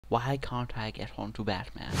Why can't I get onto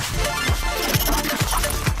Batman?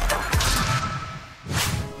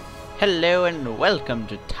 Hello and welcome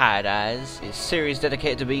to Tired Eyes, a series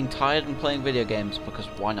dedicated to being tired and playing video games, because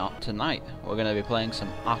why not? Tonight we're going to be playing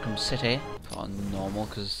some Arkham City on normal,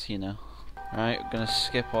 because, you know. Alright, we're going to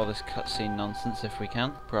skip all this cutscene nonsense if we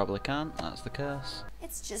can. Probably can't, that's the curse.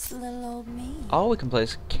 It's just little old me. Oh, we can play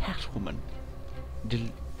as Catwoman.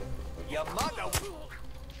 Your mother.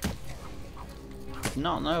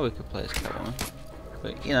 Not know we could play as Catwoman.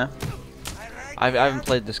 But, you know. I haven't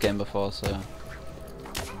played this game before, so...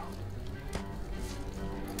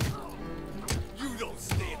 You don't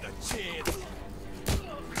stand a chance.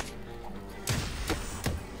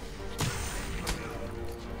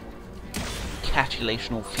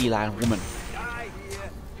 Catulational feline woman. Die here.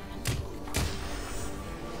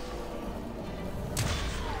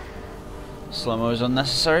 Slow-mo is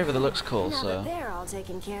unnecessary, but it looks cool, Now so... that they're all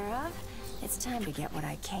taken care of, it's time to get what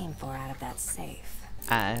I came for out of that safe.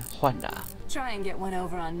 I wonder. Try and get one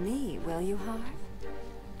over on me, will you, Harv?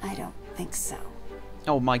 I don't think so.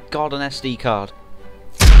 Oh my god, an SD card.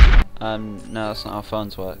 No, that's not how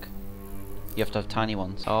phones work. You have to have tiny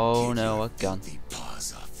ones. Oh no, a gun.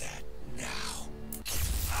 Paws off that now.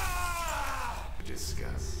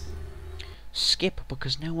 Discuss. Skip,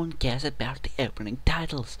 because no one cares about the opening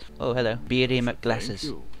titles. Oh, hello. Beardy McGlasses.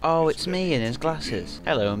 you. Oh, it's me in his glasses.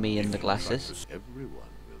 Hello, me in the glasses. Everyone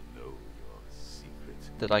will know your secret.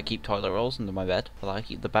 Did I keep toilet rolls under my bed? Or did I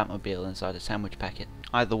keep the Batmobile inside a sandwich packet?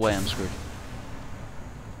 Either way, I'm screwed.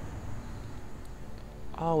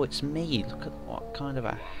 Oh, it's me. Look at what kind of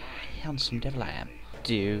a handsome devil I am.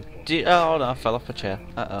 Oh no, I fell off a chair.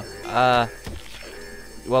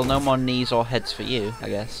 Well, no more knees or heads for you, I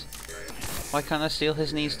guess. Why can't I steal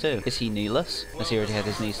his knees too? Is he kneeless? Has he already had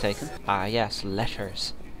his knees taken? Ah yes,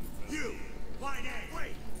 letters. You. Line A.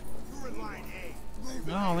 Wait. You're in line A.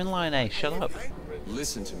 Oh, I'm in line A, shut up.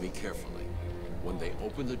 Listen to me carefully. When they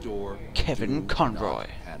open the door, Kevin do Conroy. not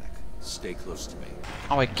panic. Stay close to me.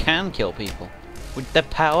 Oh, I can kill people. With the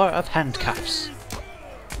power of handcuffs.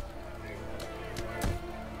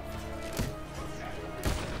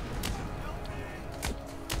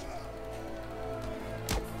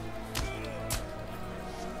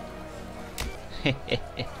 Look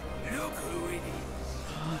who it is.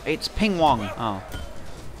 It's Ping Wong. Oh.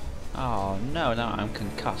 Oh no, no, I'm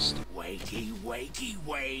concussed. Wakey, wakey,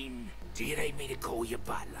 Wayne. Do you need me to call your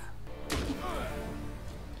butler?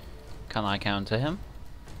 Can I counter him?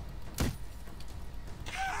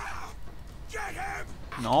 Get him!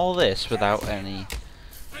 And all this without any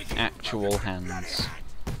actual hands.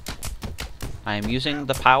 I am using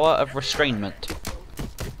the power of restrainment.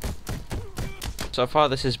 So far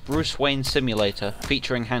this is Bruce Wayne Simulator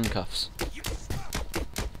featuring handcuffs.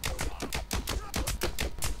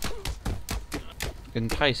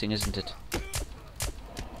 Enticing, isn't it?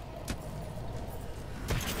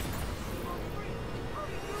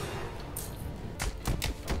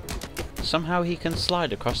 Somehow he can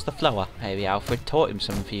slide across the floor. Maybe Alfred taught him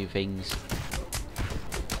some few things.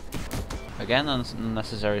 Again,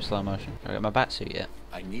 unnecessary slow motion. I got my batsuit yet.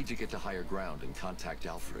 I need to get to higher ground and contact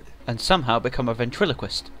Alfred. And somehow become a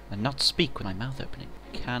ventriloquist and not speak with my mouth opening.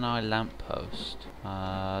 Can I lamppost?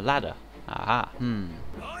 Ladder. Aha. I knew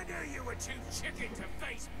you were too chicken to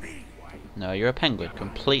face me, Wayne. No, you're a penguin.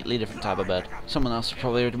 Completely different type of bird. Someone else would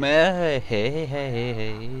probably would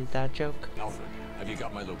hey, that joke. Alfred, have you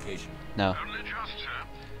got my location? No. Only just, sir.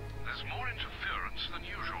 There's more interference than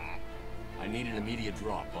usual. I need an immediate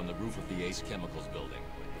drop on the roof of the Ace Chemicals building.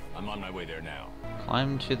 I'm on my way there now.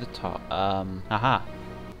 Climb to the top. Aha.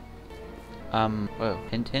 Whoa.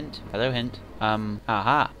 Hint, hint. Hello, hint.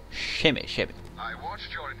 Aha. Shimmy, shimmy. I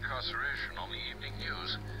watched your incarceration on the evening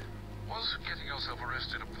news. Was getting yourself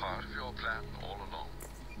arrested a part of your plan all along?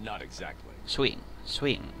 Not exactly. Swing,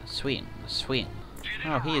 swing, swing, swing.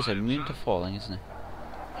 Oh, he is immune to falling, isn't he?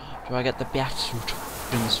 Do I get the bat suit?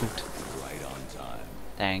 In the suit. Right on time.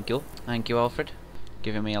 Thank you. Thank you, Alfred.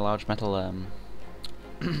 Giving me a large metal,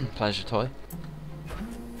 pleasure toy.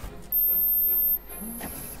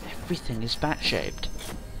 Everything is bat-shaped.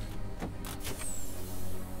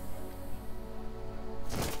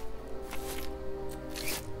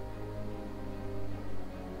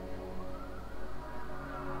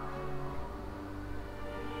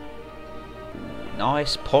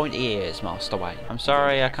 Nice pointy ears, Master Wayne. I'm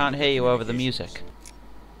sorry I can't hear you over the music.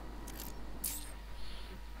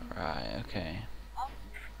 Right, okay. Has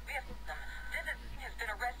been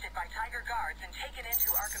arrested by Tiger guards and taken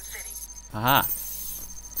into Arkham City. Aha.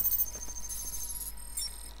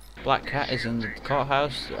 Black Cat is in the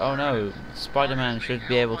courthouse. Oh no, Spider-Man should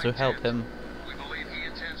be able to help him. We believe he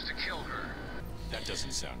intends to kill her. That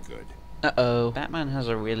doesn't sound good. Uh-oh. Batman has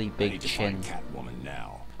a really I big need to chin. find Catwoman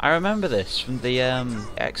now. I remember this from the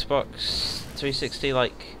Xbox 360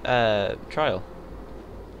 trial.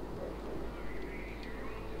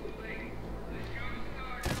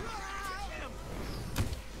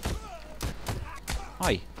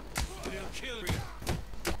 Hi.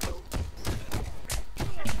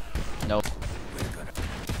 No.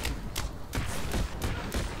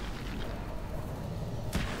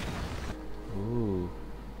 Ooh.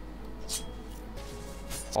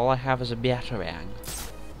 All I have is a batarang.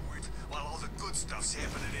 While all the good stuff's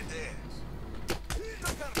happening in there.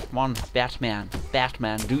 Come on, Batman.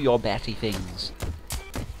 Batman, do your batty things.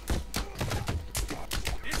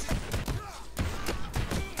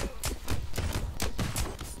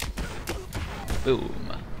 Boom.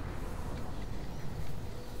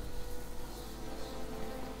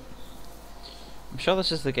 I'm sure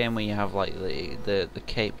this is the game where you have like the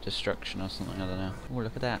cape destruction or something, I don't know. Oh,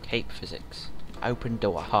 look at that. Cape physics. Open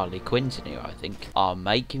door. Harley Quinn's in here, I think. Are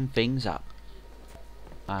making things up.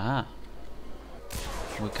 Aha.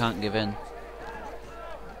 We can't give in.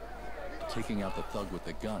 Taking out the thug with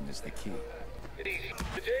the gun is the key. Today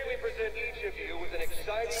we present each of you with an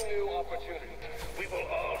exciting new opportunity. We will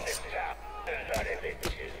all stop and adventure.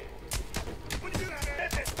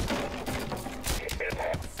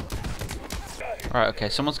 Right, okay,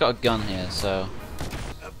 someone's got a gun here, so...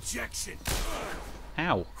 Objection.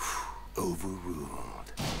 Ow.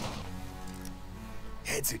 Overruled.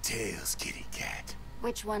 Heads or tails, kitty cat?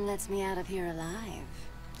 Which one lets me out of here alive?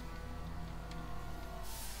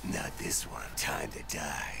 Not this one. Time to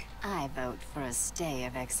die. I vote for a stay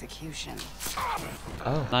of execution.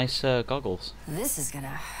 Oh, nice goggles. This is gonna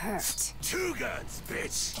hurt. Two guns,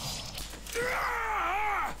 bitch.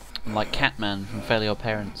 I'm like Catman from Fail Your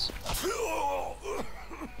Parents.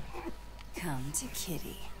 Come to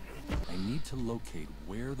Kitty. I need to locate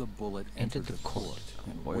where the bullet entered the court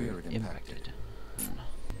and where it impacted.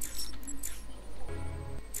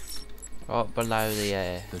 Right below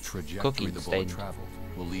the trajectory cooking the bullet stain. traveled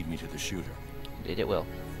will lead me to the shooter. Indeed it will.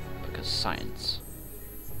 Because science.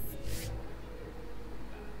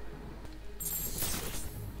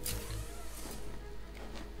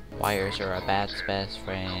 Wires are a bat's best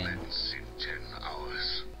friend. Commence in 10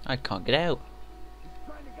 hours. I can't get out.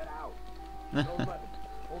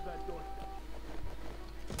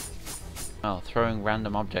 Oh, throwing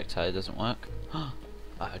random objects at it doesn't work.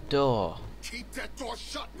 A door. Keep that door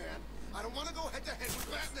shut, man. I don't want to go head to head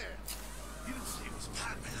with Batman. You didn't say it was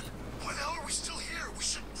Batman. Why the hell are we still here? We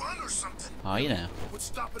should run or something. Oh, you know. What's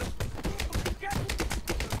stopping him?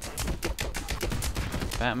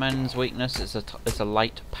 Batman's weakness is a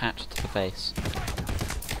light pat to the face.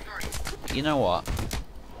 You know what?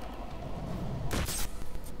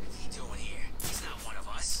 What's he doing here? He's not one of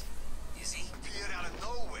us. Is he? Appeared out of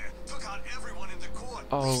nowhere. Took out everyone in the court.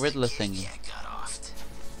 Oh, Riddler thingy. Got offed.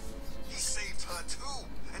 He saved her too,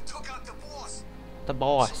 and took out the boss. The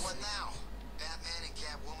boss. So what now? Batman and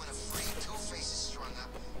Catwoman are free, Two-Face is strung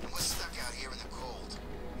up, and we're stuck out here in the cold.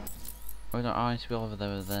 Why don't I to be over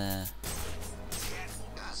there?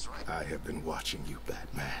 That's right. I have been watching you,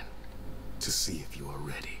 Batman, to see if you are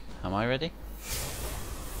ready. Am I ready?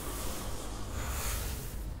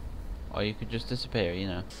 Or you could just disappear, you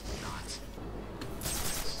know.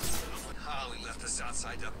 Harley left us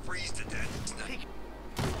outside to freeze to death.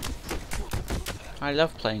 I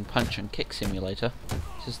love playing Punch and Kick Simulator.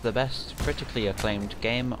 This is the best critically acclaimed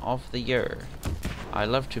game of the year. I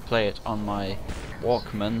love to play it on my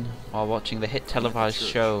Walkman while watching the hit televised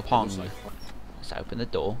show Pong. Let's open the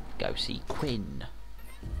door, go see Quinn.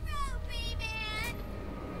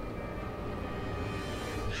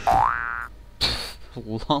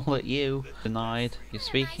 Lol at you. Denied. You're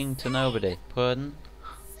speaking to nobody. Pardon?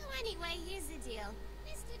 So anyway, here's the deal.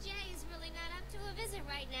 Mr. J is really not up to a visit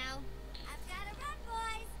right now. I've got to run,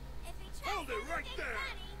 boys. If he tries anything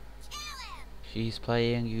funny, kill him. She's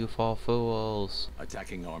playing you for fools.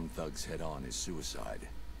 Attacking armed thugs head on is suicide.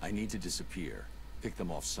 I need to disappear. Pick them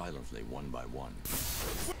off silently, one by one.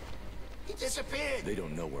 He disappeared. They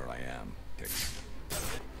don't know where I am.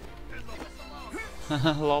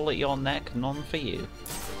 Lol at your neck, none for you.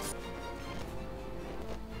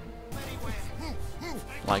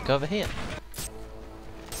 Like over here.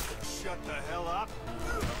 Shut the hell up.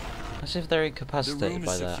 As if they're The incapacitated room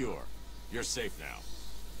by is that. secure. You're safe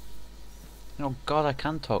now. Oh god, I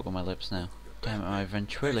can talk with my lips now. Damn it, my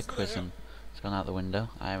ventriloquism has gone out the window.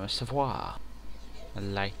 I am a savoir. A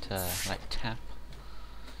light tap.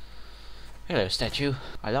 Hello, statue.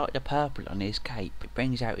 I like the purple on his cape. It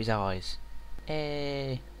brings out his eyes.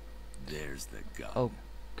 Eh. There's the gun. Oh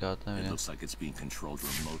god, there we It go. looks like it's being controlled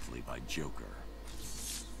remotely by Joker.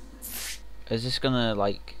 Is this gonna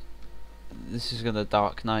like? This is gonna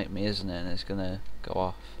Dark Knight me, isn't it? And it's gonna go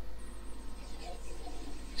off.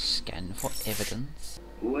 Scan for evidence.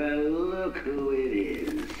 Well, look who it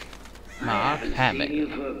is. Mark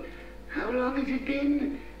Hamill. How long has it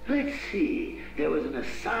been? Let's see. There was an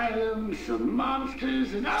asylum, some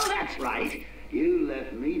monsters, and oh, that's right. You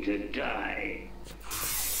left me to die.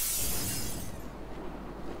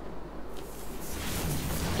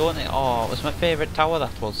 Don't it? Oh, it was my favourite tower,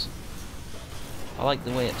 that was. I like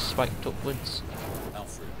the way it spiked upwards.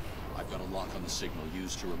 Alfred, I've got a lock on the signal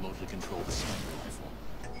used to remotely control the sniper rifle.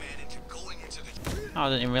 Oh, I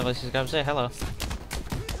didn't even realise this guy was there. Hello.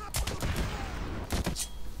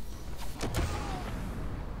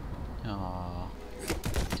 Aww.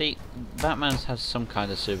 See, Batman has some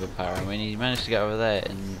kind of superpower. I mean, he managed to get over there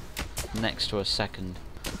in next to a second.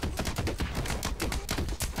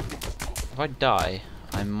 If I die,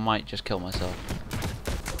 I might just kill myself.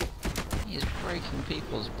 He's breaking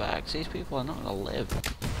people's backs. These people are not gonna live.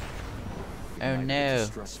 Oh no.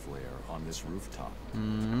 Stress flare on this rooftop.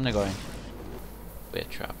 I'm gonna go in. Be a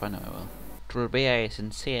trap, I know it will. It will be a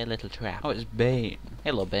sincere little trap. Oh, it's Bane.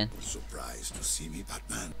 Hello, Ben. Surprised to see me,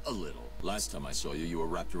 Batman? A little. Last time I saw you, you were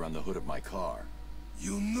wrapped around the hood of my car.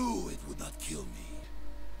 You knew it would not kill me.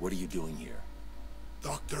 What are you doing here?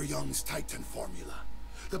 Dr. Young's Titan formula.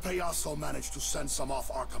 The Payaso managed to send some off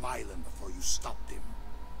Arkham Island before you stopped him.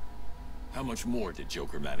 How much more did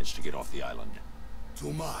Joker manage to get off the island?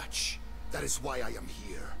 Too much. That is why I am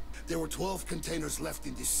here. There were 12 containers left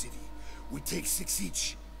in this city. We take 6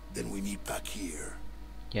 each, then we meet back here.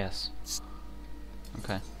 Yes.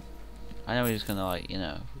 Okay. I know he's gonna, like, you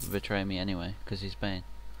know, betray me anyway, because he's Bane.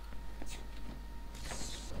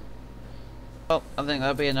 Well, I think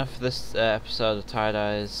that'll be enough for this episode of Tired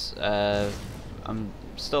Eyes. I'm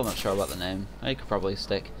still not sure about the name. I could probably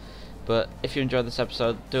stick. But if you enjoyed this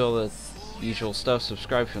episode, do all the usual stuff.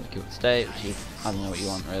 Subscribe if you want to keep up to date, which I don't know what you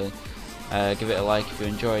want really. Give it a like if you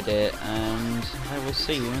enjoyed it, and I will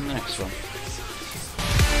see you in the next one.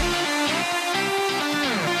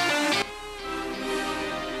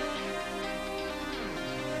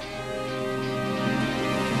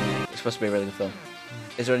 It's supposed to be a really good film.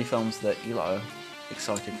 Is there any films that you lot are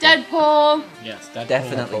excited for? Deadpool! Yes, Deadpool.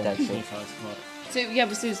 Definitely Deadpool. Suicide Squad. So, yeah,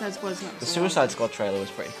 but Suicide Squad's not. The Suicide Squad trailer was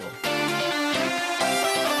pretty cool.